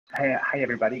Hi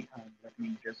everybody. Let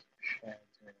me just share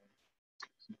the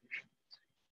presentation.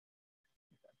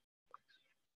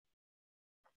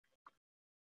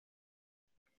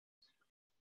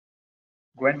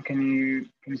 Gwen, can you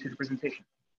see the presentation?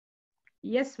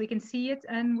 Yes, we can see it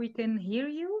and we can hear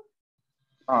you.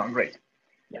 Oh, great.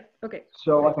 Yeah. Okay.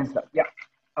 So I can start. Yeah.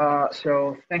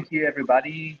 So thank you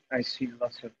everybody. I see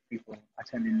lots of people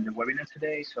attending the webinar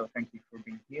today. So thank you for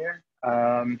being here.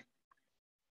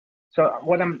 So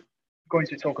what I'm going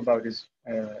to talk about is,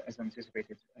 as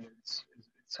anticipated, it's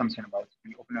something about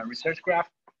the OpenAIRE research graph.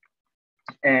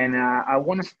 And I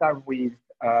want to start with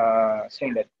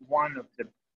saying that one of the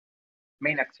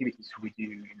main activities we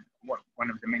do, one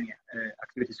of the many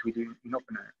activities we do in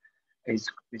OpenAIRE is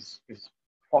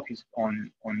focused on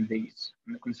the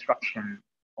construction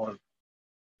of.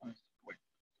 Wait,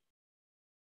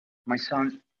 my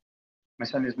son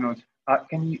is not.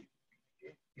 Can you?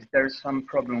 Is there some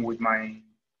problem with my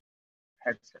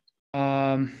headset?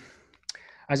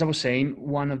 As I was saying,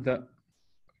 one of the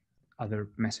other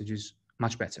messages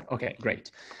much better. Okay, great.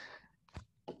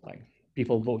 Like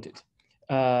people voted.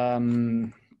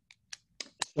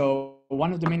 So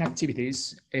one of the main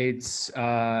activities it's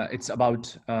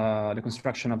about the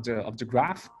construction of the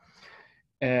graph.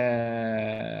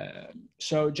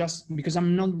 So just because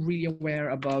I'm not really aware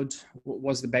about what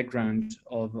was the background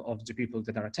of the people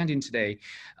that are attending today,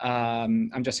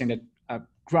 I'm just saying that a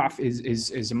graph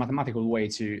is a mathematical way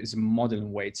is a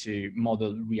modeling way to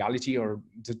model reality or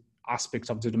the aspects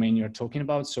of the domain you're talking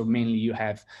about. So mainly you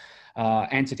have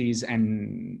entities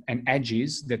and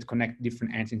edges that connect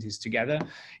different entities together.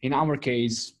 In our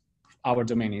case, our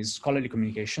domain is scholarly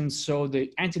communications. So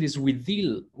the entities we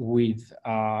deal with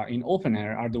in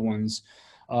OpenAIRE are the ones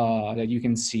that you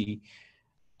can see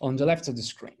on the left of the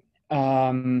screen.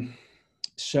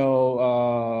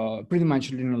 So pretty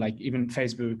much, like even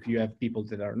Facebook, you have people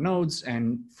that are nodes,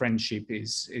 and friendship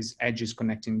is edges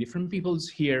connecting different peoples.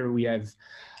 Here we have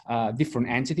different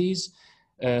entities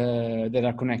that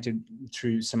are connected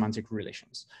through semantic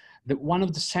relations. One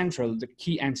of the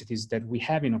key entities that we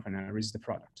have in OpenAIRE is the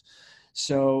product.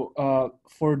 So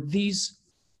for these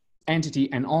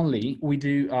entity and only, we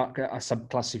do a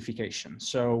subclassification.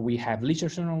 So we have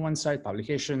literature on one side,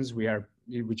 publications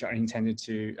which are intended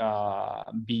to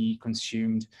be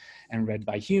consumed and read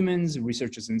by humans,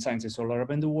 researchers and scientists all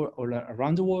around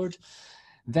the world.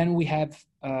 Then we have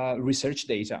research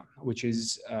data, which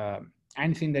is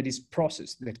anything that is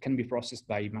processed, that can be processed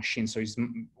by machine. So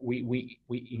we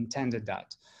intended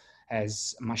that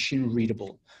as machine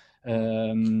readable,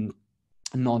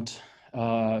 not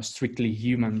strictly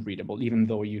human readable, even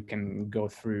though you can go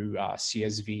through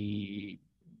CSV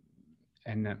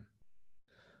and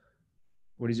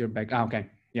what is your back? Okay,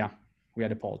 yeah, we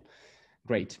had a poll.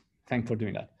 Great, thanks for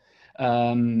doing that.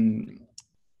 Let me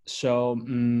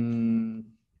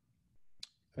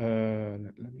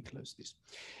close this.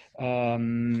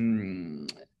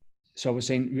 So I was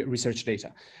saying research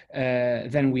data.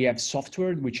 Then we have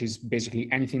software, which is basically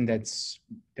anything that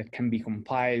can be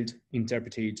compiled,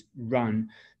 interpreted, run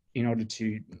in order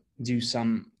to do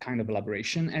some kind of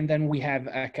elaboration. And then we have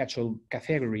a catch-all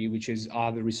category, which is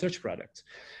other research products.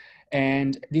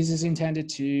 And this is intended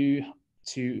to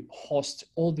host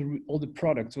all the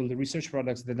products, all the research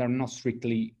products that are not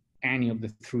strictly any of the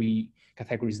three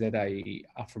categories that I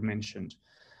aforementioned.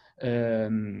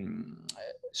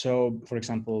 So, for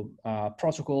example,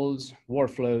 protocols,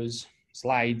 workflows,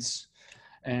 slides,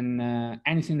 and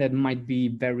anything that might be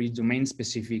very domain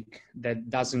specific that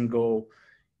doesn't go,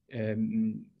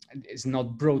 is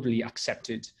not broadly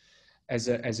accepted as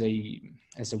a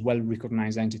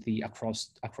well-recognized entity across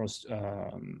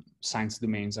science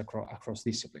domains, across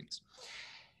disciplines.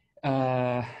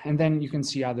 And then you can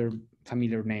see other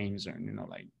familiar names,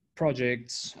 like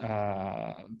projects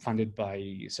funded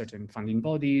by certain funding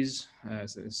bodies,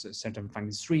 certain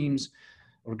funding streams,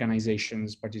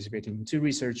 organizations participating into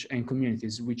research, and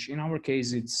communities, which in our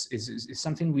case is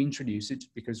something we introduced it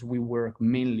because we work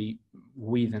mainly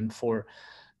with and for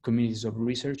communities of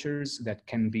researchers that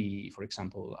can be, for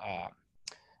example,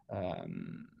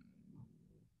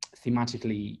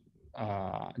 thematically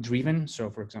driven. So,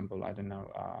 for example, I don't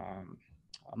know,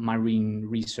 marine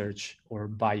research or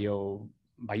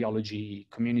biology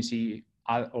community,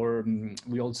 or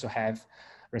we also have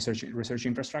research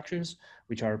infrastructures,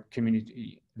 which are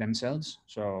community themselves.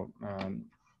 So,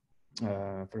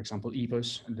 for example,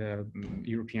 EPOS, the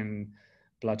European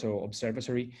Plateau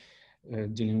Observatory,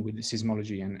 dealing with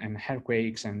seismology and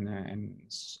earthquakes and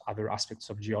other aspects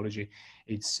of geology.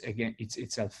 It's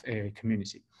itself a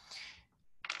community.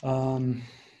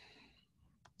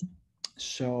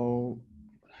 So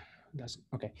doesn't.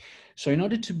 Okay. So in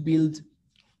order to build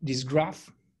this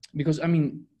graph, because I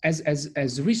mean,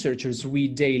 as researchers, we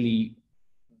daily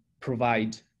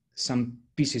provide some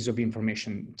pieces of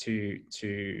information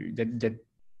that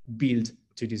build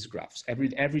to these graphs.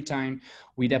 Every time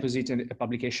we deposit a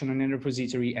publication on a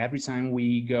repository, every time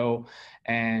we go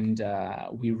and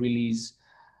we release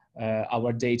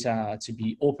our data to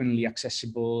be openly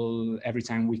accessible, every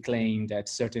time we claim that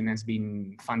certain has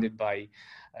been funded by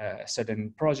a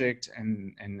certain project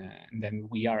and then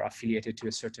we are affiliated to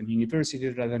a certain university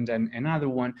rather than another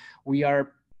one, we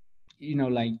are, you know,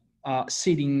 like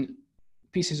seeding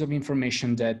pieces of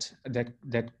information that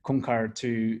concur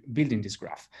to building this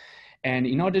graph. And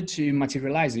in order to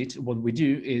materialize it, what we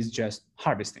do is just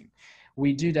harvesting.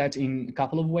 We do that in a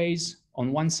couple of ways.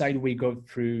 On one side, we go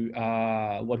through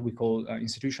what we call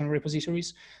institutional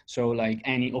repositories. So like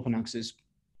any open access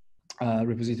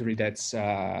repository that's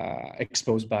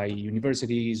exposed by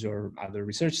universities or other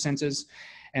research centers.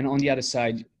 And on the other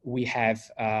side, we have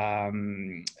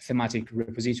thematic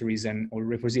repositories or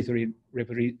repositories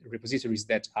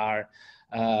that are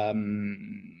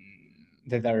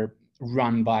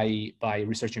run by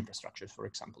research infrastructures, for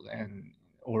example,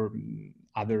 or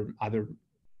other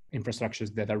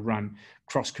infrastructures that are run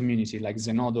cross-community, like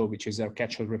Zenodo, which is a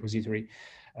catch-all repository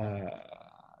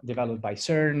developed by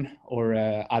CERN, or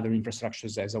other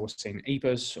infrastructures, as I was saying,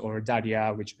 APOS, or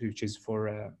Daria, which is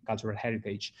for cultural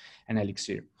heritage, and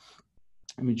Elixir,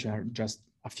 which are just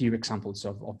a few examples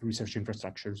of research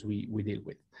infrastructures we deal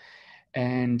with.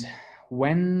 And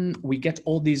when we get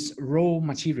all this raw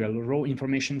material, raw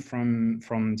information from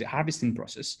the harvesting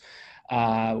process,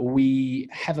 we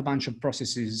have a bunch of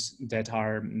processes that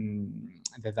are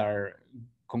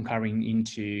concurring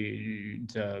into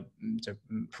the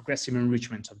progressive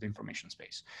enrichment of the information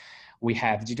space. We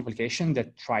have deduplication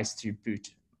that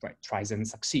tries and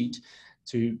succeed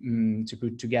to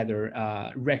put together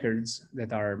records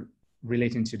that are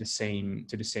relating to the same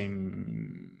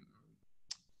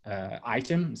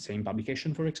item, same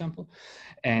publication, for example,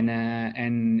 and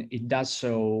it does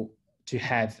so to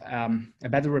have a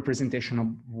better representation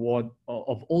of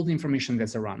all the information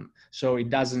that's around. So it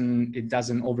doesn't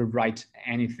overwrite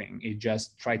anything. It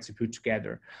just tries to put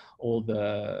together all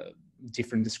the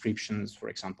different descriptions. For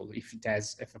example, if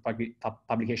a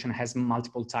publication has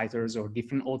multiple titles or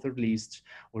different author lists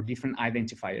or different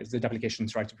identifiers, the application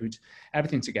tries to put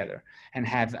everything together and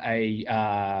have a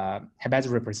better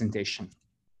representation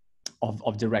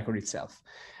of the record itself.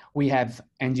 We have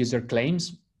end user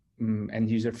claims, end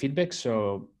user feedback.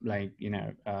 So like, you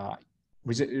know,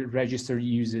 registered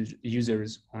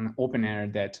users on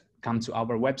OpenAIRE that come to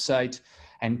our website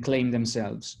and claim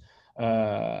themselves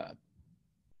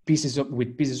pieces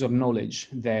of knowledge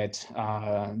that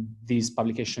this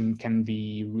publication can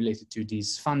be related to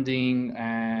this funding,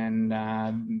 and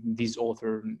this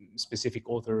specific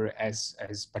author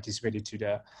has participated to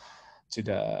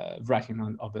the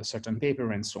writing of a certain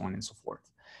paper, and so on and so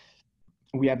forth.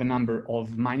 We have a number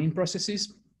of mining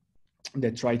processes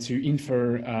that try to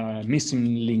infer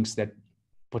missing links that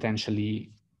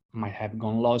potentially might have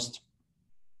gone lost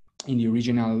in the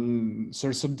original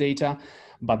source of data,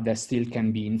 but that still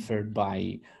can be inferred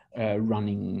by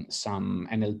running some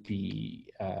NLP.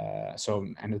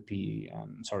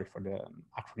 Sorry for the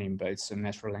acronym, but it's a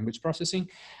natural language processing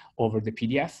over the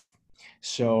PDF.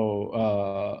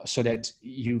 So that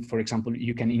you, for example,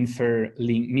 you can infer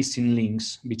missing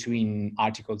links between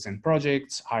articles and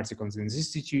projects, articles and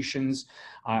institutions,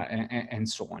 and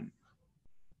so on.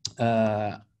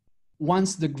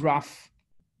 Once the graph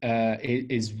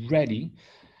is ready,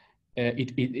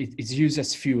 it's used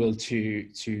as fuel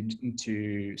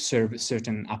to serve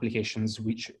certain applications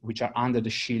which are under the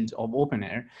shield of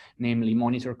OpenAIRE, namely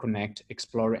monitor, connect,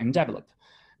 explore, and develop.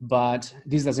 But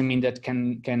this doesn't mean that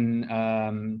can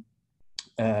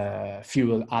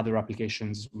fuel other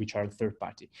applications which are third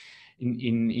party.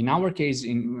 In our case,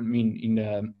 in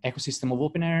the ecosystem of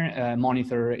OpenAIRE,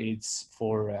 Monitor, it's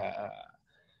for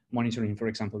monitoring, for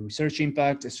example, research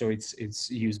impact. So it's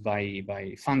used by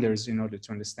funders in order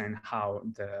to understand how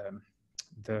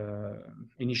the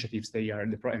initiatives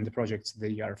and the projects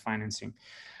they are financing,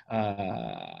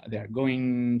 they are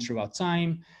going throughout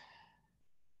time.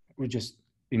 We just,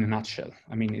 in a nutshell,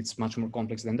 I mean, it's much more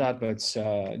complex than that, but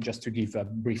just to give a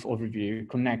brief overview,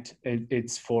 Connect,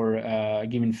 it's for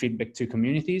giving feedback to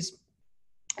communities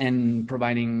and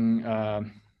providing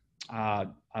a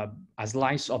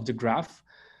slice of the graph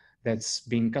that's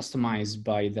being customized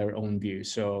by their own view.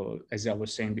 So as I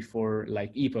was saying before,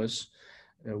 like EPOS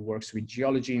works with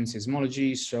geology and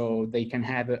seismology, so they can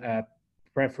have a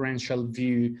preferential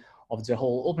view of the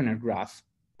whole OpenAIRE graph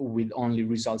with only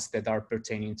results that are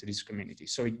pertaining to this community.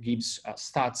 So it gives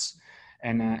stats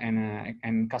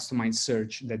and customized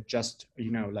search that just,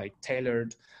 you know, like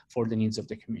tailored for the needs of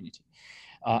the community.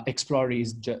 Explore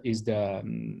is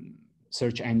the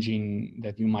search engine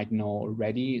that you might know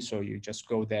already. So you just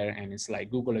go there and it's like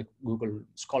Google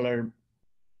Scholar,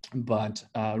 but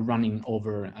running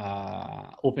over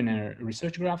OpenAIRE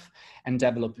Research Graph. And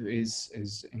develop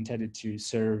is intended to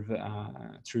serve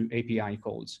through API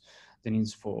calls the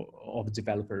needs of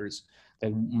developers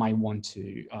that might want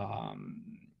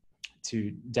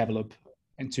to develop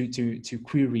and to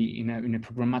query in a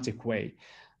programmatic way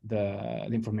the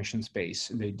information space,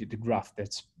 the graph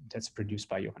that's produced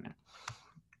by OpenAIRE.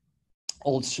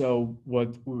 Also,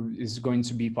 what is going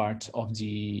to be part of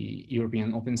the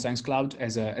European Open Science Cloud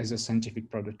as a scientific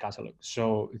product catalog.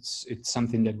 So it's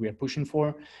something that we are pushing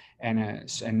for, and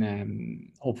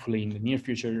hopefully in the near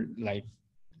future, like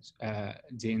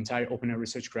the entire OpenAIRE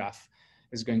Research Graph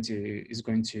is going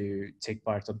to take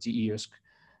part of the EOSC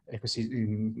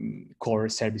ecosystem core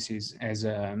services as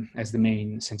the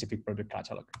main scientific product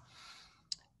catalog.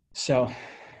 So,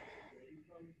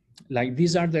 like,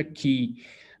 these are the key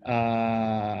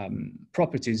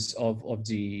properties of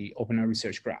the OpenAIRE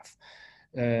Research Graph.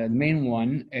 The main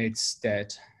one is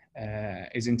that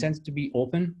is intended to be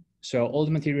open. So all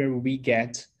the material we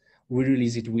get, we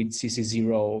release it with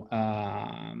CC0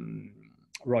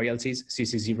 royalties,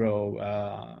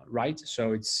 CC0 right.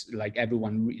 So it's like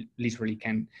everyone literally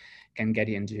can get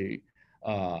into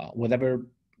whatever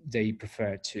they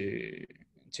prefer to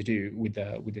do with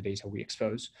the data we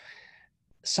expose.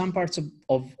 Some parts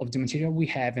of the material we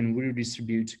have and we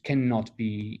redistribute cannot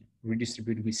be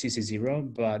redistributed with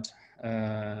CC0, but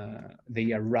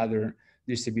they are rather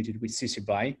distributed with CC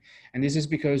BY. And this is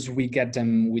because we get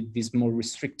them with this more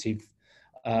restrictive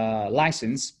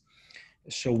license.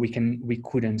 So we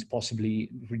couldn't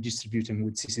possibly redistribute them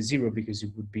with CC0 because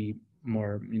it would be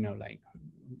more, you know, like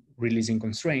relaxing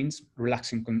constraints.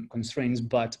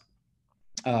 But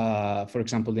for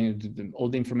example, all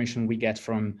the information we get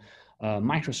from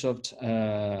Microsoft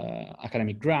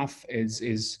Academic Graph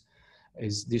is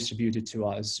distributed to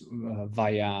us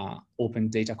via Open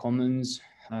Data Commons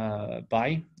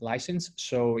by license,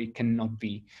 so it cannot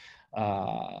be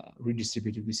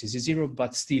redistributed with CC0,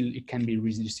 but still it can be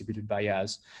redistributed by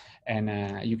us,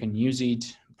 and you can use it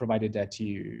provided that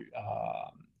you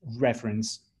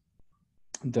reference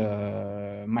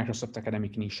the Microsoft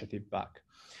Academic Initiative back.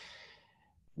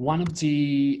 One of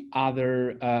the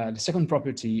other, the second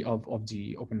property of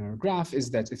the OpenAIRE graph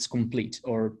is that it's complete,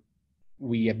 or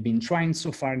we have been trying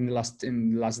so far in the last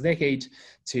decade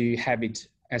to have it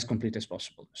as complete as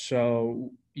possible.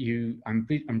 So I'm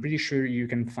pretty sure you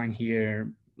can find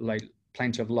here like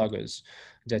plenty of logos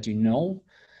that you know.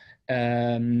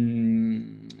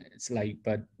 It's like,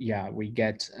 but yeah, we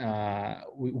get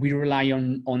we rely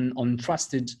on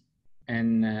trusted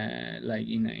and like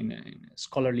in a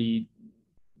scholarly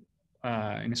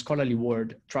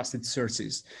word, trusted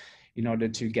sources in order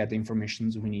to get the information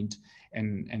we need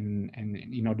and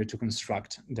in order to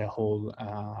construct the whole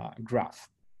graph.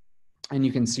 And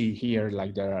you can see here,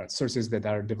 like, there are sources that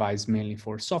are devised mainly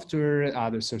for software,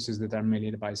 other sources that are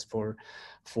mainly devised for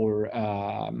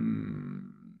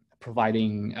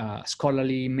providing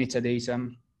scholarly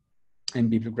metadata and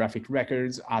bibliographic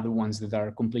records, other ones that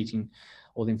are completing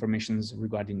all the information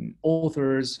regarding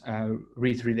authors,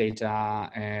 read-through data,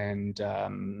 and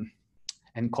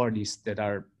Cordis that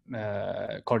are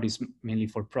Cordis mainly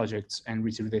for projects, and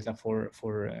read-through data for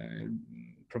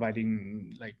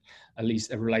providing like a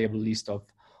reliable list of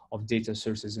data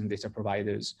sources and data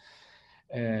providers,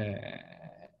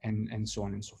 and so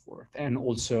on and so forth. And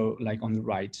also, like on the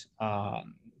right,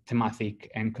 thematic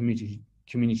and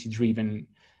community-driven,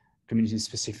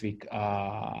 community-specific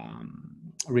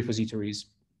repositories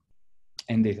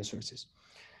and data sources.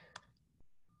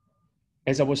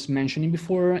 As I was mentioning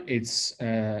before, it's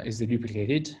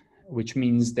deduplicated, which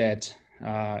means that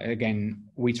again,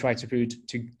 we try to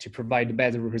provide a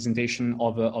better representation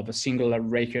of a singular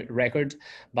record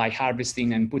by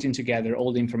harvesting and putting together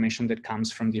all the information that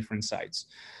comes from different sites.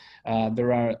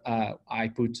 There are I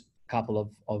put a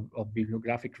couple of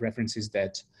bibliographic references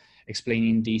that explain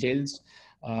in details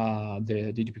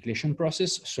the deduplication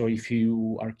process. So if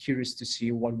you are curious to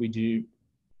see what we do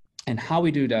and how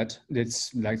we do that,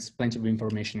 that's like plenty of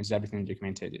information, is everything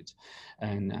documented,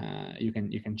 and you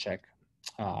can check.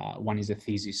 One is a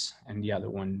thesis, and the other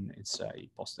one it's a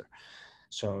poster.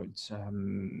 So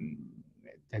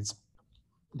it's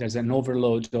there's an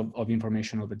overload of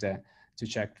information over there to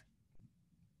check,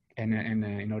 and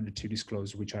in order to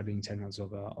disclose which are the internals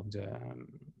of the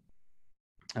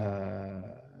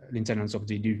internals of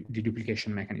the deduplication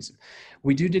mechanism.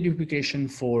 We do deduplication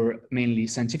for mainly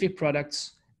scientific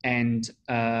products and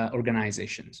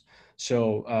organizations.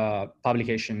 So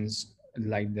publications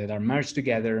like that are merged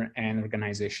together, and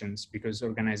organizations, because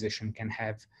organization can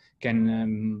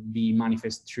be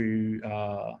manifest through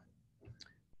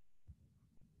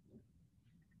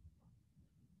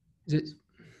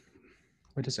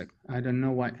wait a sec, I don't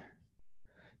know why.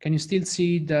 Can you still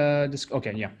see this?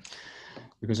 Okay, yeah,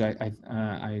 because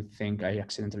I think I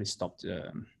accidentally stopped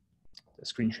the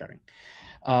screen sharing.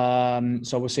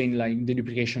 So I was saying like the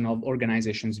duplication of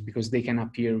organizations, because they can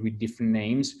appear with different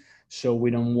names. So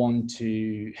we don't want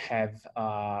to have,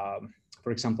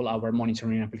 for example, our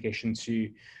monitoring application to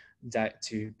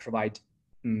provide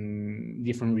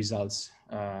different results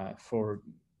for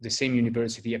the same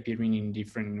university appearing in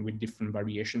with different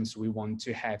variations. We want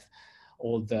to have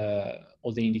all the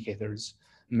indicators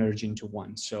merge into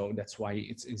one. So that's why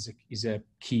it's a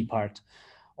key part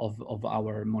of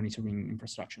our monitoring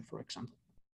infrastructure, for example.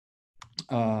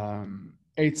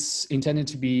 It's intended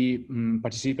to be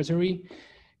participatory,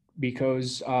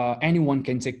 because anyone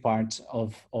can take part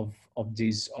of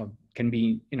this, can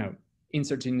be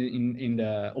inserted in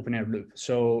the OpenAIRE loop.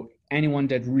 So anyone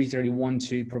that literally want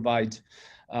to provide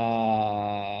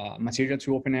material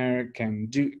to OpenAIRE can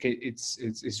do.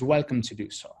 It's welcome to do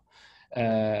so.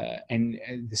 And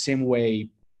the same way,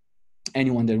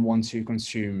 anyone that wants to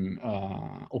consume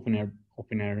OpenAIRE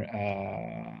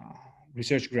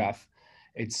research graph,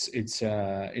 is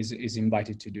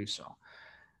invited to do so.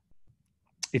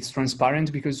 It's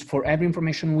transparent, because for every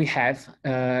information we have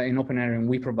in OpenAIRE and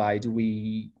we provide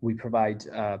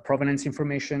provenance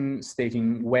information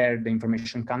stating where the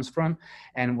information comes from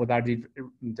and what are the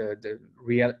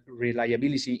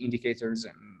reliability indicators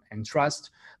and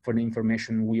trust for the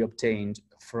information we obtained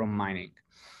from mining.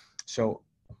 So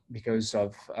because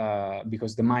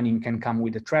the mining can come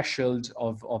with a threshold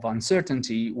of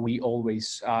uncertainty, we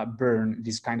always burn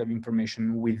this kind of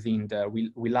information within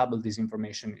we label this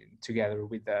information together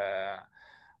with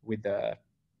the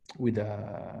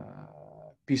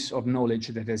piece of knowledge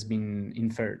that has been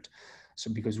inferred.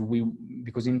 So because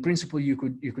in principle you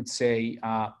could say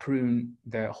prune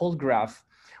the whole graph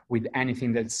with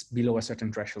anything that's below a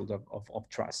certain threshold of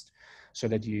trust, so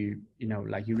that you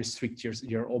restrict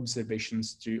your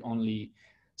observations to only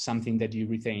something that you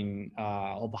retain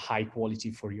of high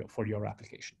quality for your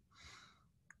application.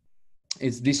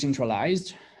 It's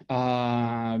decentralized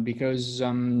because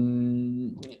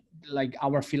like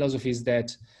our philosophy is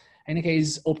that in any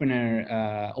case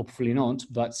OpenAIRE hopefully not,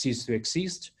 but cease to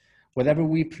exist. Whatever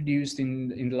we produced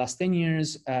in the last 10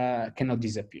 years cannot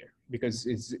disappear, because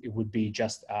it would be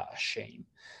just a shame.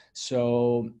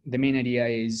 So the main idea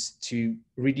is to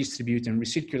redistribute and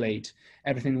recirculate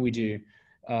everything we do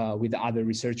with other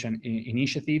research and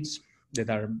initiatives that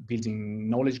are building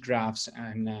knowledge graphs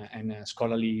and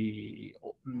scholarly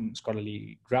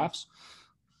graphs.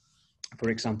 For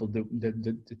example,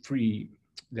 the three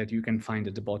that you can find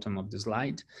at the bottom of the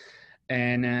slide.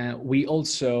 And we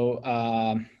also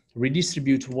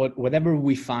redistribute whatever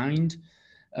we find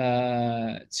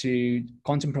to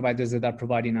content providers that are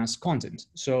providing us content.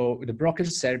 So the broker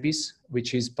service,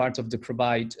 which is part of the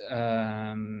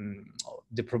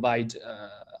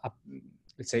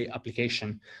let's say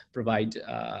application, provide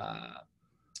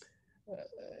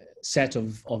set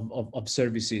of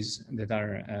services that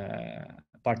are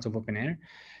part of OpenAIRE,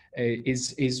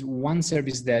 is one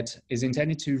service that is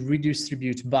intended to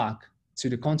redistribute back to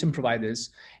the content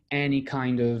providers any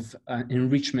kind of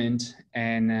enrichment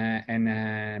and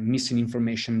missing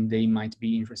information they might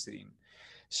be interested in.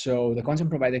 So the content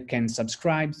provider can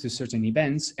subscribe to certain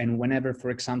events, and whenever, for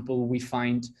example, we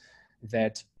find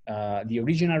that the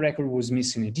original record was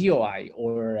missing a DOI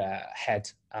or had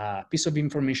a piece of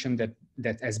information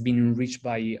that has been enriched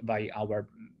by our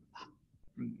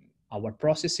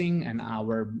processing and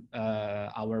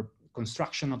our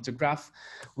construction of the graph,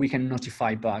 we can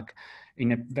notify back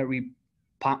in a very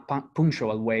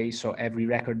punctual way. So every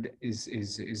record is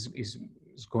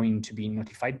going to be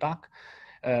notified back.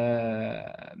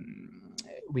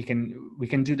 We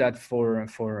can do that for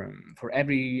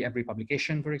every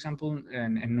publication, for example,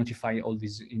 and notify all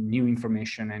this new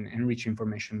information and enrich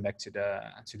information back to the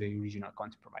original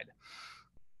content provider.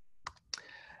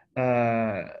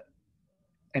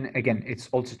 And again, it's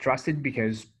also trusted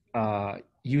because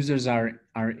users are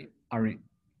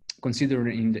considered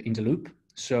in the loop.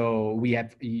 So we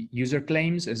have user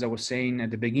claims, as I was saying at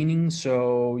the beginning.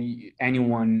 So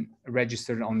anyone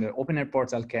registered on the OpenAIRE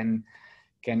portal can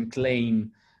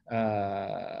claim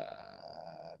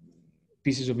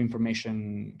pieces of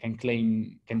information,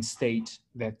 can state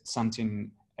that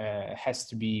something has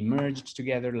to be merged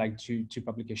together, like two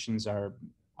publications were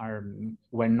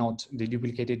not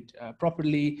deduplicated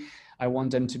properly. I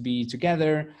want them to be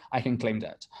together. I can claim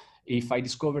that. If I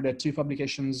discover that two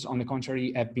publications, on the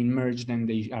contrary, have been merged and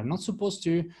they are not supposed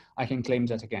to, I can claim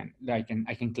that again. I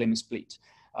can claim a split.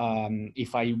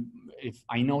 If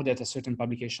I know that a certain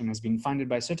publication has been funded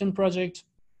by a certain project,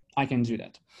 I can do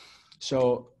that.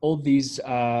 So all these,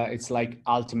 it's like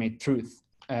ultimate truth,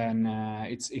 and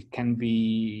it can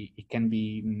be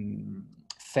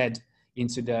fed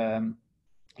into the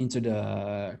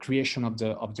creation of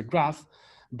the graph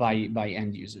by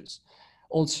end users.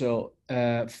 Also,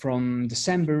 from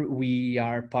December, we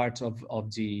are part of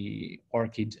the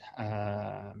ORCID.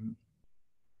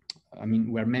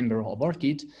 We're member of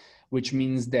ORCID, which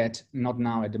means that not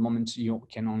now at the moment you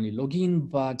can only log in,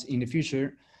 but in the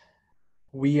future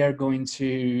we are going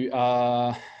to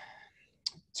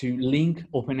link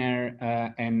OpenAIRE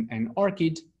and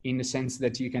ORCID in the sense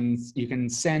that you can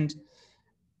send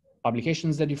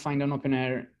publications that you find on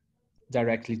OpenAIRE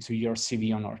directly to your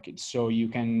CV on ORCID. So you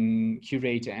can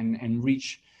curate and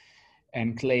enrich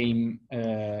and claim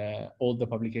all the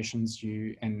publications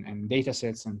and data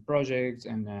sets and projects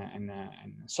and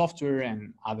software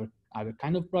and other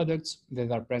kind of products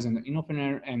that are present in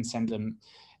OpenAIRE and send them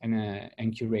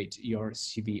and curate your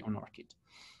CV on ORCID.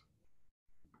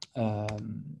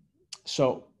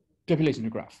 So populating the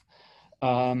graph.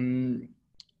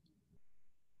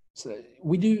 So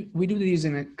we do this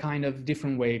in a kind of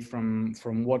different way from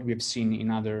what we've seen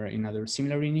in other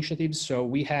similar initiatives. So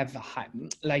we have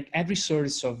like every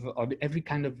source of every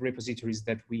kind of repositories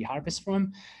that we harvest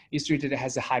from is treated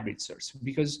as a hybrid source,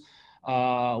 because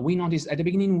we noticed at the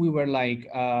beginning we were like,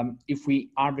 if we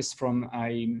harvest from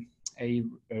a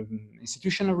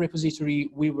institutional repository,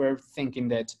 we were thinking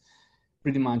that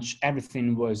pretty much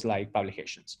everything was like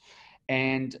publications,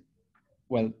 and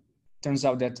well, turns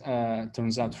out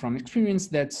from experience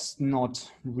that's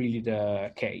not really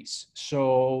the case.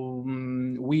 So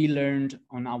we learned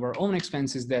on our own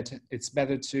expenses that it's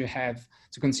better to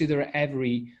consider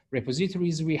every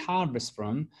repositories we harvest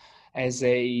from as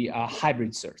a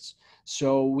hybrid source.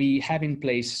 So we have in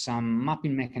place some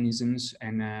mapping mechanisms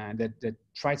and that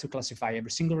try to classify every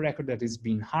single record that is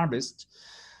being harvested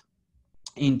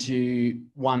into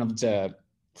one of the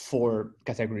 4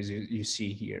 categories you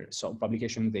see here. So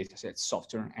publication, datasets,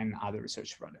 software, and other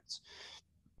research products.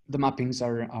 The mappings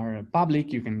are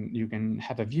public. You can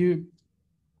have a view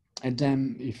at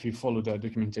them if you follow the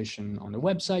documentation on the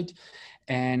website.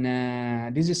 And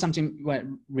this is something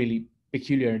really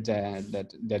peculiar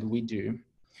that we do.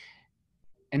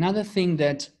 Another thing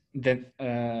that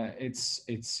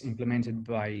it's implemented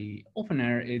by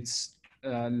OpenAIRE, it's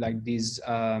like this,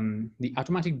 the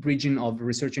automatic bridging of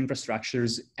research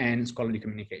infrastructures and scholarly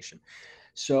communication.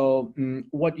 So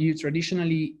what you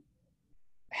traditionally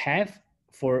have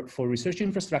for research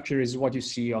infrastructure is what you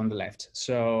see on the left.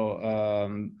 So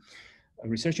a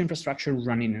research infrastructure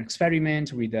running an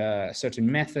experiment with a certain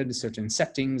method, certain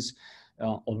settings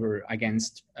over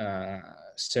against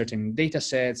certain data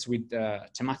sets with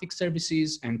thematic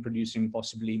services and producing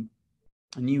possibly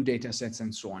new data sets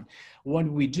and so on. What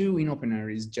we do in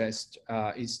OpenAIRE is just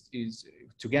is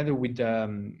together with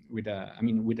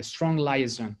a strong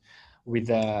liaison with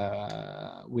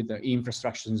the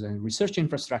infrastructures and research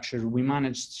infrastructure, we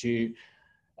managed to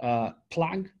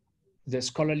plug the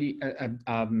scholarly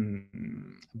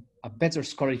a better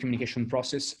scholarly communication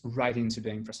process right into the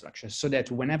infrastructure, so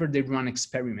that whenever they run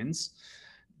experiments,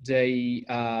 they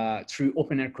through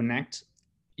OpenAIRE Connect,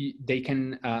 they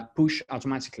can push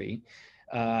automatically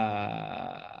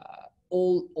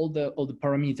all the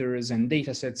parameters and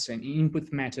data sets and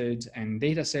input methods and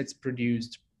data sets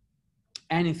produced,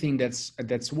 anything that's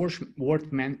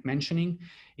worth mentioning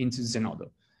into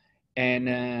Zenodo.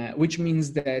 And which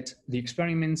means that the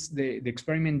experiments, the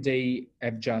experiment they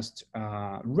have just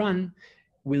run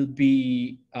will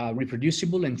be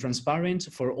reproducible and transparent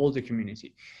for all the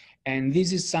community. And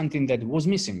this is something that was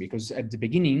missing, because at the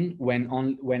beginning, when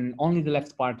only the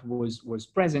left part was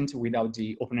present without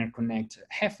the OpenAIRE Connect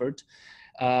effort,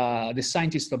 the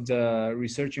scientists of the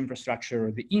research infrastructure,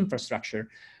 or the infrastructure,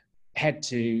 had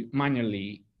to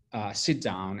manually sit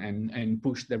down and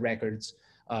push the records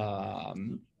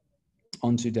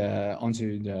onto the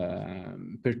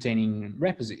pertaining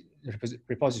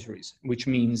repositories, which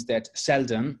means that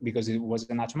seldom, because it was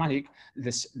an automatic,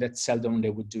 that seldom they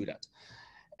would do that.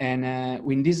 And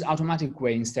in this automatic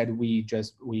way, instead, we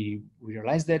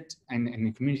realized that, and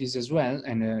the communities as well,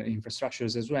 and the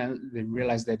infrastructures as well, they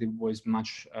realized that it was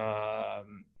much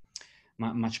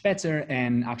better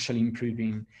and actually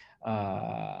improving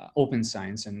open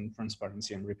science and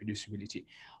transparency and reproducibility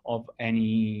of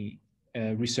any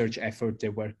research effort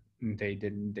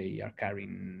they are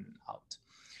carrying out.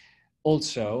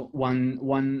 Also,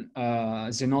 one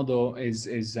Zenodo is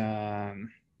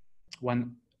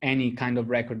any kind of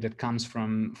record that comes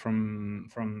from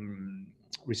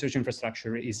research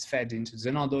infrastructure is fed into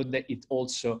Zenodo, that it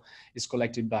also is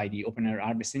collected by the OpenAIRE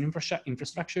harvesting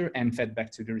infrastructure and fed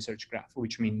back to the research graph,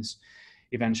 which means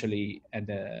eventually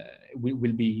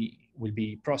will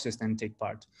be processed and take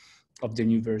part of the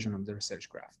new version of the research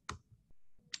graph.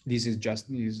 This is just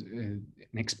an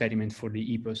experiment for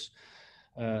the EPOS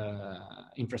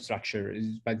infrastructure,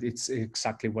 but it's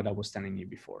exactly what I was telling you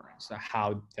before. So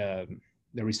how the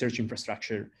research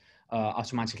infrastructure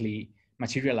automatically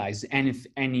materialize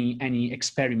any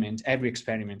experiment, every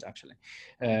experiment actually,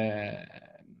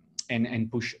 and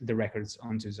push the records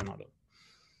onto Zenodo.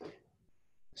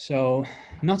 So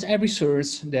not every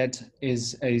source that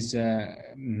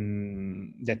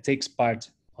that takes part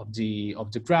of the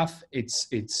graph,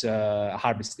 it's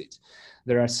harvested.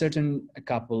 There are a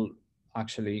couple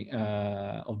actually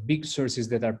of big sources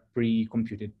that are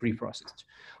pre-computed, pre-processed.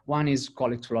 One is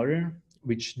Call Explorer,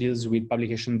 which deals with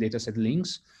publication dataset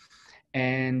links.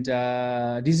 And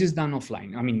this is done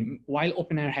offline. I mean, while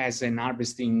OpenAIRE has an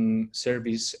harvesting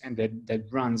service and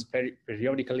that runs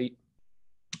periodically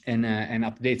and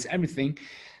updates everything,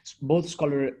 both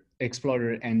Scholar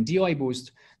Explorer and DOI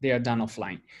Boost, they are done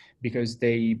offline because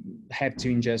they have to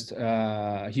ingest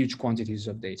huge quantities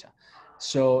of data.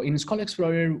 So in Scholar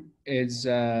Explorer, it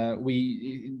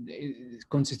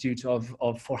constitutes of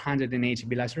 480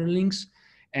 bilateral links,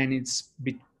 and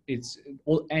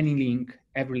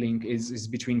every link is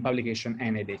between publication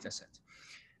and a data set.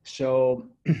 So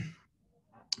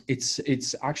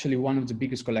it's actually one of the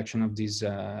biggest collection of these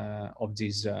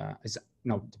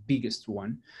the biggest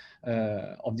one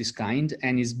of this kind,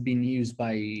 and is being used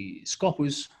by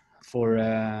Scopus for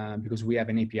because we have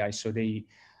an API, so they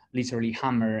literally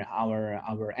hammer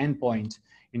our endpoint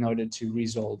in order to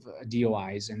resolve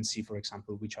DOIs and see, for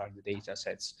example, which are the data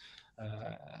sets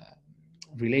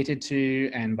related to,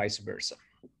 and vice versa.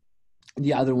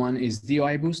 The other one is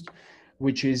DOI Boost,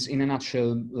 which is in a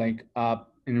nutshell like an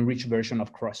enriched version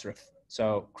of Crossref.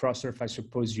 So Crossref, I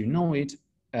suppose you know it,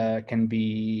 can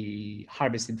be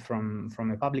harvested from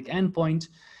a public endpoint.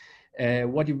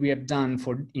 What we have done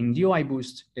in DOI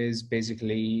Boost is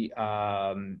basically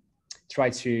try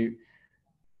to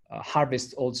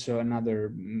harvest also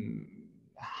another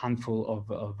handful of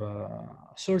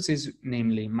sources,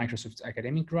 namely Microsoft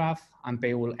Academic Graph,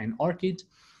 Unpayable, and ORCID,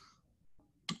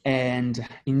 and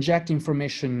inject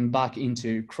information back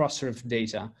into Crossref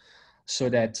data so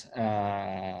that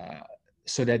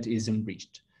is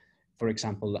enriched. For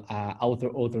example,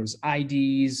 authors'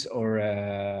 IDs or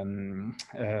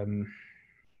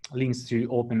links to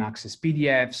open access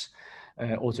PDFs,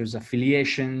 authors'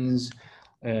 affiliations,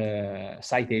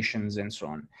 citations, and so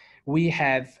on. We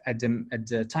have at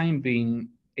the time being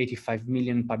 85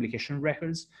 million publication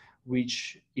records,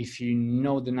 which, if you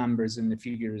know the numbers and the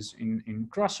figures in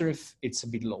Crossref, it's a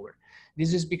bit lower.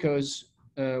 This is because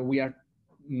we are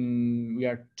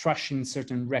trashing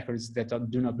certain records that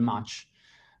do not match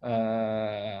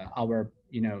our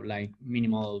like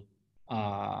minimal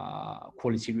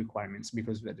quality requirements,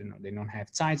 because they don't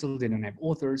have title, they don't have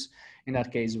authors. In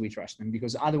that case, we trash them,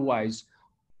 because otherwise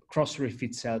Crossref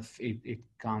itself, it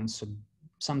counts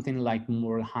something like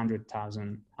more 100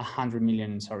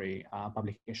 million,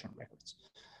 publication records.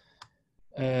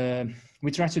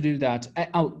 We try to do that.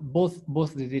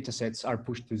 Both the data sets are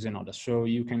pushed to Zenodo. So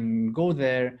you can go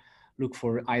there, look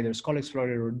for either Scholar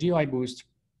Explorer or DOI Boost,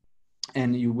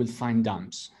 and you will find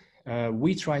dumps.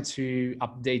 We try to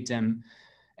update them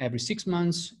every 6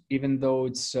 months, even though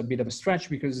it's a bit of a stretch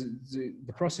because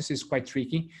the process is quite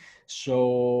tricky.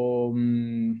 So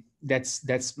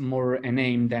that's more an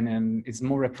aim than it's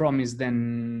more a promise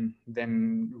than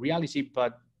reality.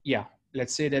 But yeah,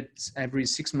 let's say that every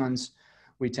 6 months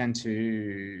we tend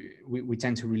to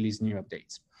release new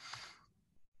updates.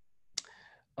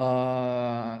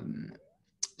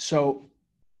 So,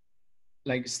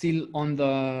 like, still on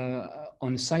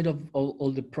the side of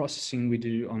all the processing we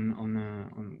do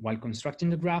on while constructing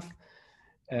the graph,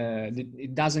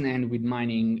 it doesn't end with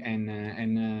mining and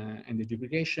the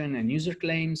duplication and user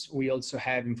claims. We also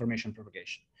have information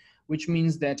propagation, which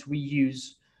means that we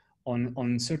use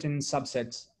on certain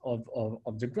subsets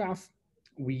of the graph,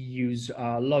 we use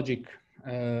logic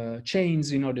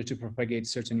chains in order to propagate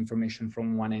certain information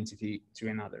from one entity to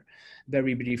another.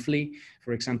 Very briefly,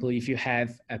 for example, if you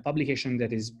have a publication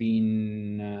that has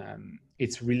been,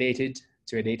 it's related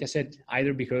to a data set,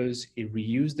 either because it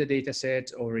reused the data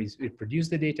set or it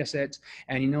produced the data set,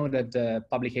 and you know that the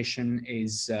publication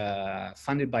is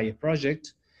funded by a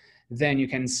project, then you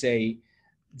can say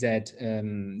that,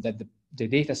 the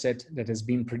data set that has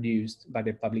been produced by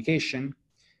the publication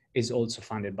is also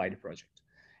funded by the project.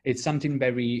 It's something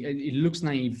very, it looks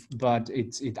naive, but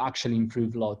it actually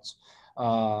improves lots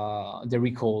the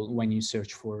recall when you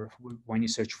search for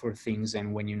things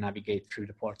and when you navigate through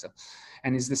the portal.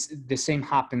 And it's the same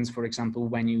happens, for example,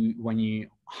 when you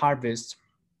harvest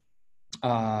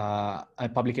a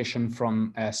publication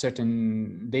from a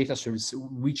certain data source,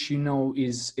 which you know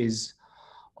is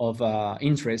of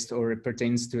interest or it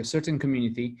pertains to a certain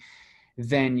community,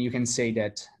 then you can say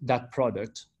that that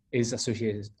product is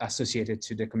associated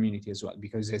to the community as well,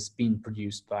 because it's been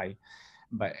produced by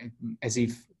as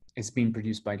if it's been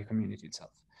produced by the community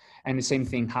itself. And the same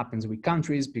thing happens with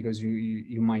countries, because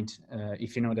you might,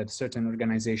 if you know that a certain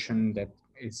organization that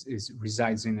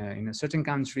resides in a certain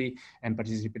country and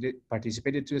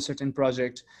participated to a certain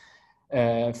project,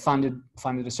 funded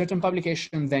a certain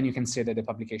publication, then you can say that the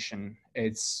publication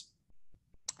is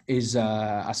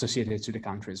associated to the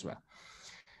country as well.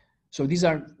 So these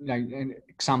are like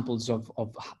examples of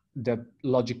the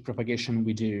logic propagation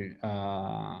we do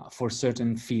for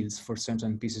certain fields, for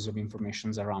certain pieces of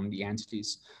information around the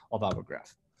entities of our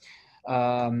graph.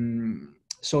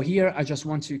 So here I just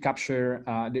want to capture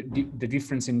the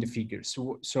difference in the figures.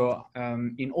 So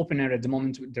in OpenAIRE at the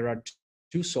moment, there are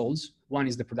two sols. One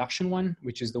is the production one,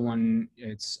 which is the one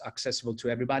it's accessible to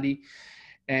everybody.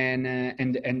 And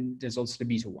there's also the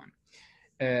beta one.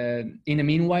 In the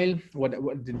meanwhile, what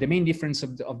the main difference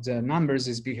of the numbers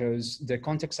is because the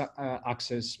context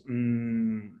access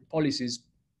policies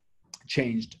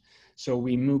changed. So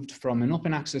we moved from an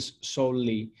open access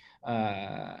solely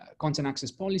content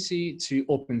access policy to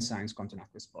open science content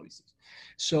access policies.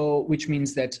 So which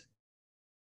means that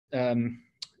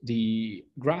the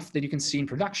graph that you can see in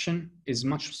production is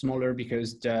much smaller,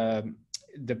 because the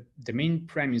main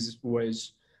premise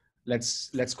was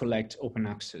let's collect open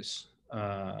access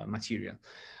material,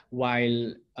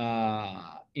 while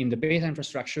in the beta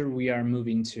infrastructure we are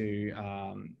moving to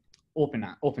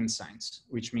open science,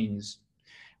 which means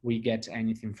we get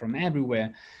anything from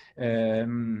everywhere,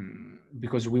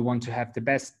 because we want to have the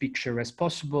best picture as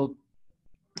possible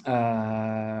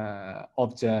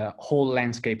of the whole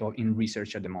landscape in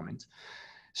research at the moment.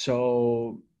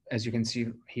 So as you can see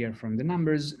here from the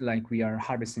numbers, like we are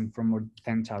harvesting from more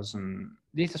than 10,000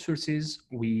 data sources.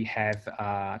 We have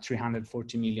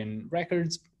 340 million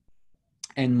records,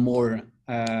 and more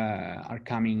are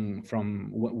coming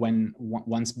from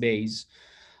once Bayes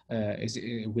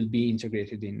will be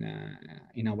integrated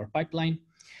in our pipeline.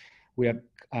 We have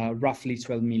roughly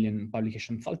 12 million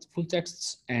publication full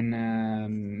texts and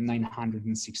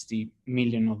 960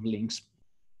 million of links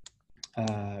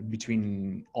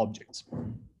between objects.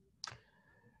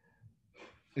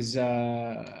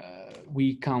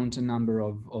 We count a number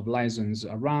of licenses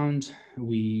around.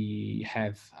 We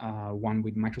have one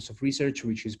with Microsoft Research,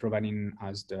 which is providing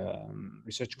us the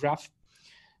research graph.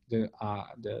 The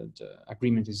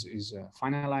agreement is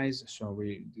finalized, so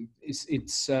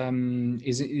it's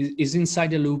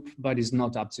inside the loop, but is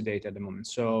not up to date at the moment.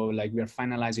 So like we are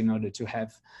finalizing in order to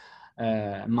have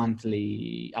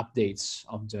monthly updates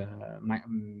of the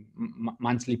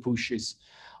monthly pushes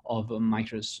of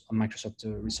Microsoft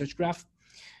Research Graph.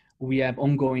 We have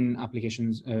ongoing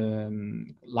applications,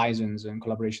 license and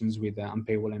collaborations with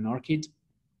Unpaywall and ORCID.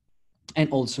 And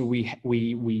also we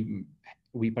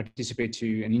participate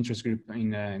to an interest group in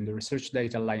the Research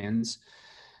Data Alliance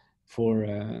for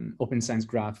Open Science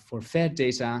Graph for fair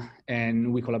data.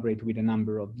 And we collaborate with a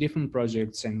number of different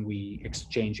projects, and we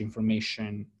exchange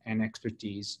information and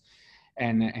expertise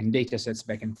and data sets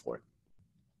back and forth.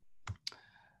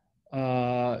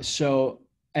 So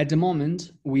at the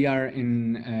moment, we are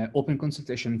in open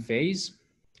consultation phase,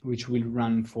 which will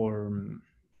run for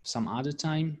some other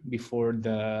time before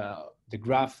the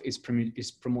graph is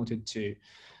promoted to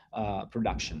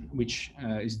production, which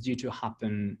is due to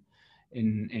happen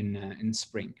in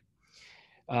spring.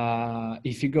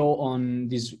 If you go on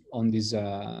this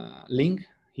link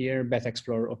here, Beta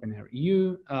Explorer OpenAIRE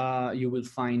EU, you will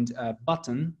find a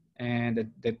button and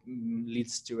that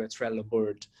leads to a Trello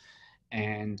board,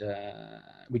 and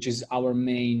which is our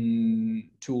main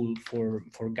tool for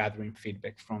gathering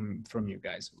feedback from you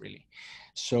guys, really.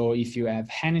 So if you have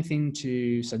anything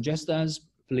to suggest us,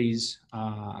 please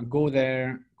go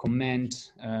there,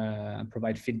 comment,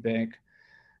 provide feedback,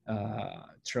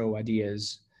 throw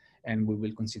ideas, and we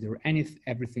will consider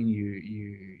everything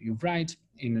you write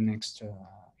in the next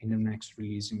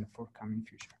release in the forthcoming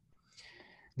future.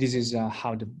 this is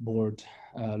how the board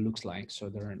looks like. So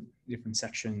there are different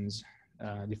sections,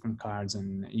 different cards,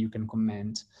 and you can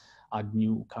comment, add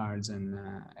new cards and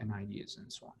ideas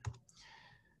and so on.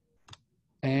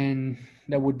 And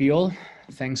that would be all.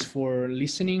 Thanks for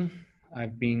listening.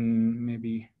 I've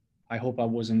been I hope I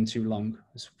wasn't too long.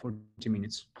 It's 40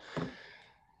 minutes.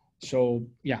 So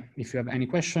yeah, if you have any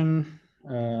question,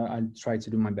 I'll try to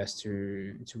do my best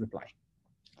to reply.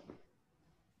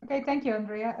 Okay, thank you,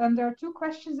 Andrea. There are 2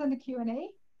 questions in the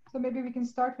Q&A, so maybe we can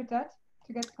start with that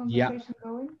to get the conversation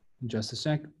going. Just a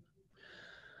sec.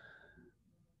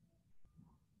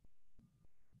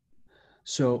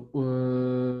 So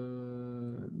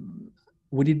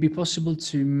would it be possible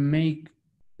to make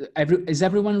is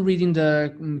everyone reading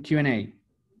the Q&A?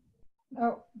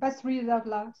 Oh, best read it out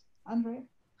loud, Andrea.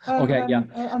 Okay, yeah.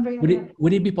 Andrea,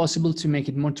 would it be possible to make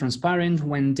it more transparent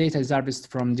when data is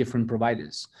harvested from different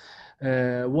providers?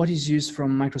 What is used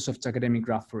from Microsoft Academic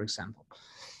Graph, for example?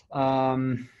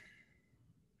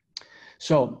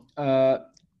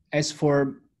 As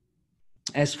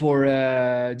for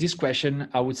this question,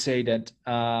 I would say that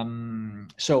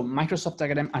so Microsoft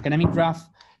Academic Graph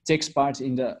takes part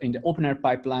in the OpenAIRE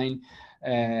pipeline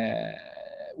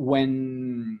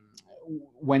when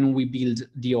we build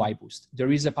DOI Boost.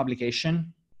 There is a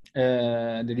publication.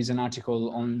 There is an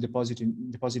article on deposited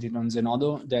on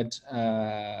Zenodo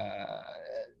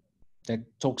that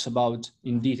talks about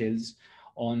in details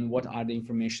on what are the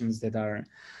informations that are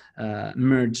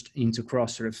merged into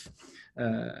Crossref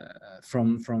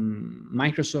from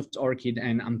Microsoft, ORCID,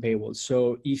 and Unpaywall.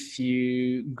 So if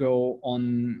you go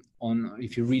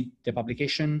if you read the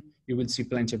publication, you will see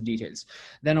plenty of details.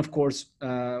 Then, of course,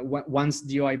 once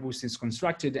DOI Boost is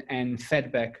constructed and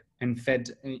fed back and fed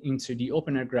into the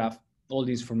OpenAIRE graph, all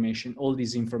this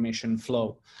information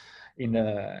flow in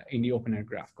the OpenAIRE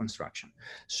graph construction.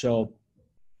 So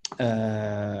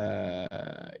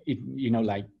it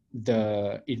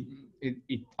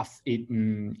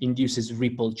induces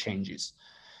ripple changes.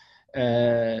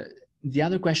 The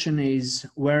other question is,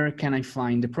 where can I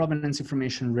find the provenance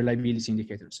information reliability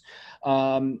indicators?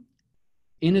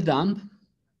 In a dump,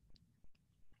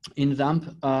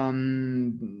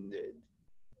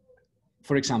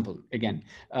 for example, again,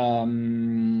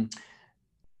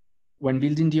 when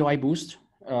building DOI Boost,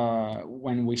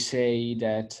 when we say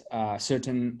that a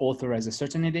certain author has a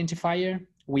certain identifier,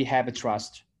 we have a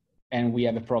trust and we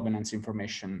have a provenance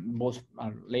information. Both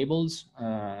are labels.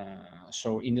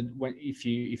 So if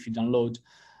you download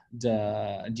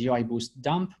the DOI Boost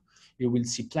dump, you will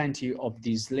see plenty of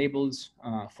these labels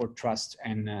for trust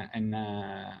and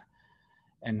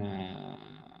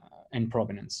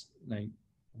provenance, like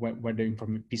where the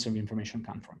piece of information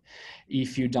comes from.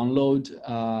 If you download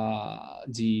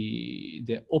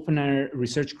the OpenAIRE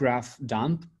research graph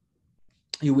dump,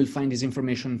 you will find this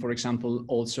information, for example,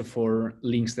 also for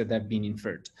links that have been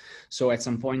inferred. So at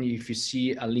some point, if you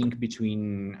see a link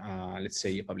between, let's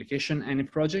say, a publication and a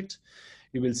project,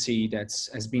 you will see that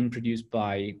has been produced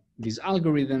by this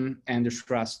algorithm, and the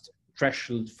trust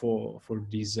threshold for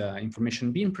this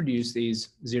information being produced is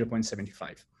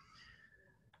 0.75.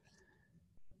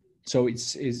 So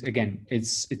it's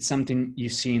something you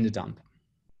see in the dump.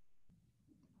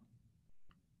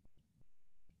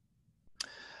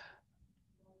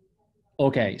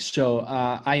 Okay, so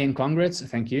Ian, congrats,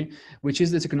 thank you. Which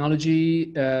is the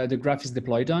technology the graph is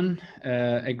deployed on?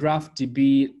 A graph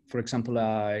DB, for example,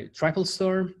 a triple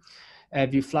store.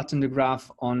 Have you flattened the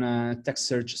graph on a text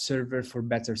search server for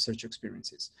better search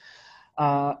experiences?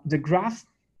 The graph,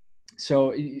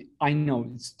 so I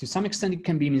know to some extent it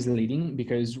can be misleading,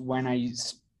 because when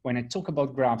I talk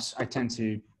about graphs, I tend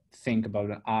to think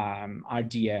about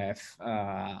RDF,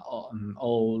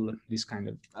 all these kind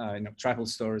of triple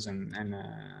stores and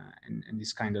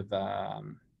this kind of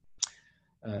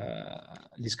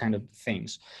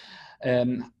things.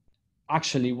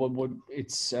 Actually, what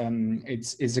it's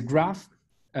a graph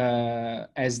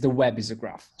as the web is a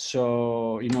graph.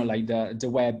 So like the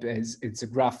web it's a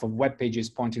graph of web pages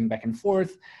pointing back and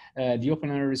forth. The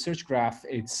OpenAIRE research graph,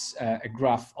 it's a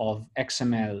graph of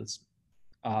XMLs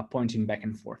pointing back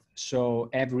and forth. So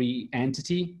every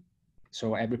entity,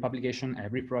 so every publication,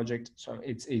 every project, so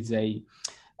it's an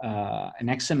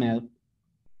XML,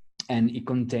 and it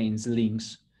contains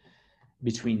links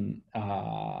between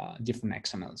different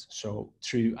XMLs. So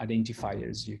through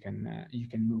identifiers, you can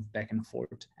move back and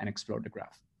forth and explore the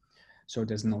graph. So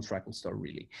there's no triple store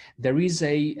really. There is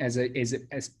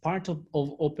as part of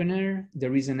OpenAIRE,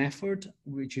 there is an effort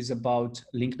which is about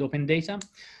linked open data,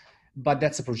 but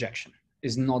that's a projection.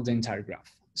 Is not the entire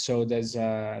graph. So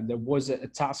there was a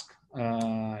task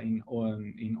in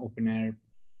OpenAIRE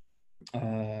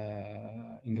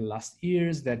in the last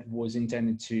years that was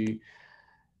intended to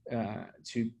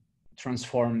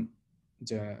transform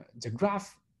the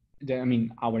graph,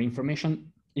 our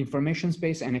information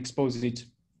space, and expose it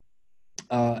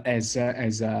as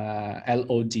a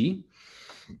LOD.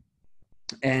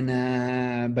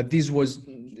 And but this was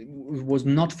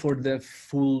not for the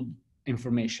full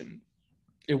information.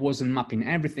 It wasn't mapping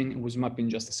everything. It was mapping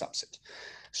just a subset.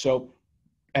 So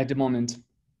at the moment,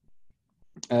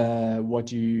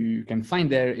 what you can find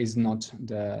there is not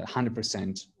the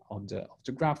 100% of the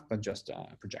graph, but just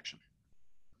a projection.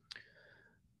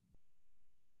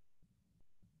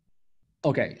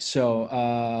 Okay, so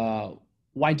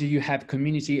why do you have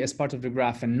community as part of the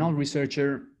graph and not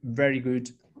researcher? Very good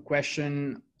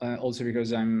question. Also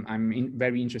because I'm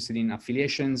very interested in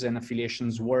affiliations, and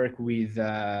affiliations work with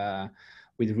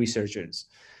researchers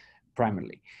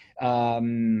primarily.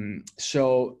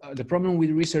 So the problem with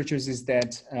researchers is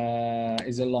that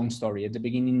is a long story. At the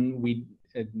beginning,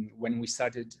 when we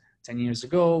started 10 years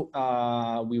ago,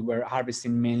 we were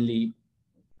harvesting mainly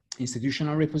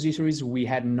institutional repositories. We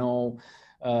had no,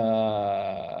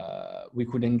 we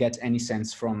couldn't get any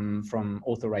sense from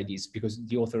author IDs because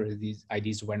the author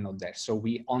IDs were not there. So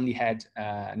we only had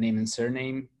name and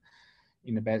surname.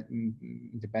 In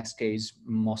the best case,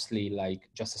 mostly like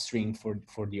just a string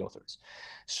for the authors.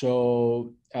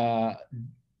 So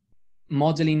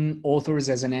modeling authors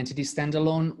as an entity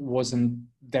standalone wasn't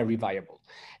very viable.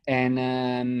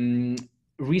 And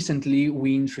recently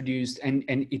we introduced, and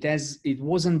it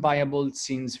wasn't viable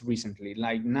since recently.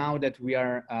 Like now that we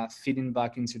are feeding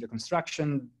back into the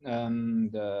construction,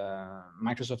 the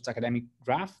Microsoft Academic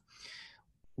Graph,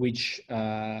 which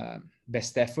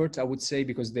best effort, I would say,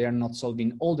 because they are not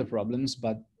solving all the problems,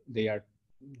 but they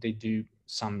do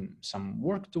some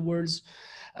work towards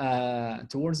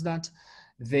that.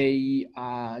 They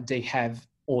have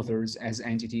authors as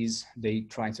entities. They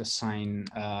try to assign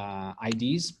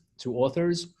IDs to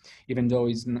authors, even though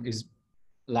is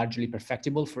largely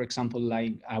perfectible. For example,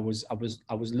 like I was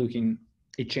looking,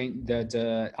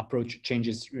 the approach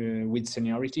changes with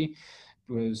seniority.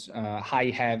 Because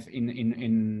I have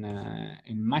in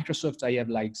Microsoft, I have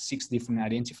like 6 different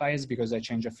identifiers because I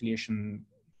change affiliation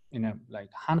in a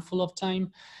handful of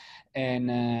time. And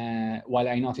while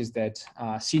I noticed that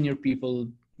senior people,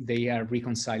 they are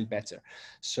reconciled better,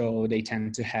 so they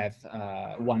tend to have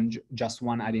just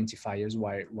one identifiers,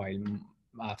 while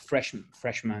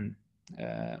freshmen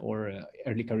or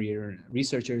early career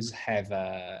researchers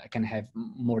can have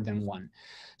more than one.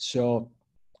 So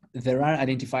there are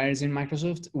identifiers in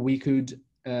Microsoft. We could,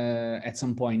 at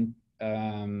some point,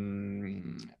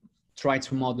 try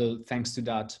to model, thanks to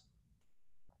that,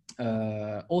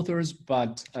 authors,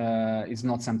 but it's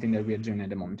not something that we are doing at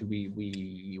the moment. We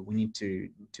need to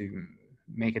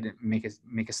make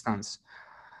a stance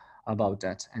about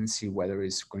that and see whether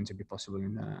it's going to be possible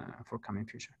in the forthcoming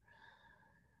future.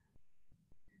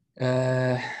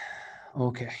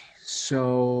 Okay,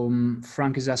 so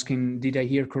Frank is asking, did I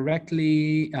hear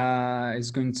correctly?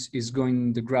 Is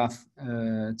going the graph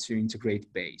to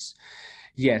integrate Bayes?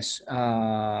 Yes,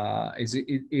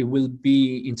 it will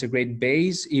be integrate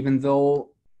Bayes, even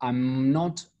though I'm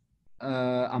not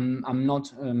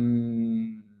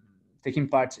taking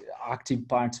active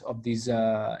part of this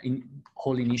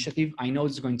whole initiative. I know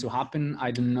it's going to happen.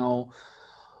 I don't know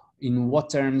in what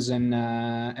terms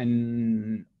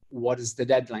and what is the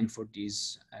deadline for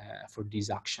this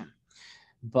action,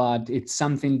 but it's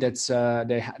something that's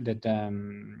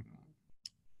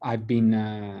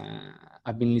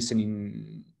I've been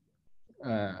listening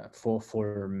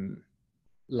for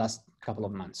last couple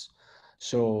of months.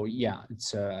 So yeah,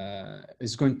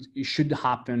 it should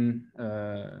happen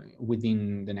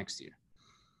within the next year,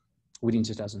 within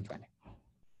 2020.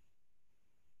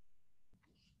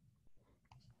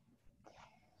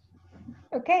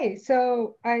 Okay,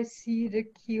 so I see the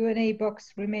Q&A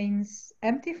box remains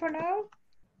empty for now.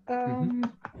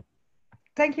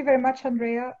 Thank you very much,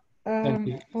 Andrea,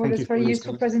 for this very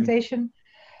useful presentation.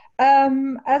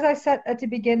 As I said at the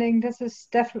beginning, this is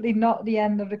definitely not the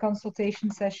end of the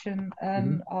consultation session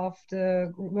and of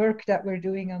the work that we're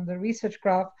doing on the research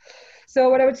graph. So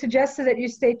what I would suggest is that you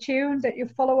stay tuned, that you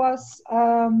follow us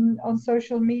on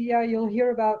social media. You'll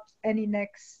hear about any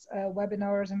next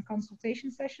webinars and consultation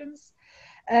sessions.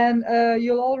 And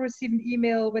you'll all receive an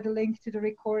email with a link to the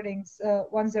recordings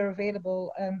once they're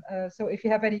available. And so if you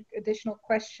have any additional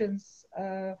questions,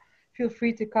 feel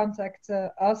free to contact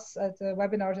us at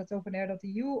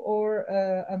webinars@openaire.eu or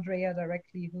Andrea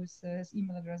directly, whose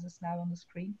email address is now on the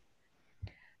screen.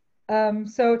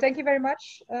 So thank you very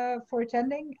much for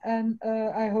attending, and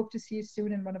I hope to see you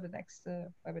soon in one of the next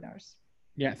webinars.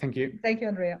 Yeah, thank you. Thank you,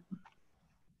 Andrea.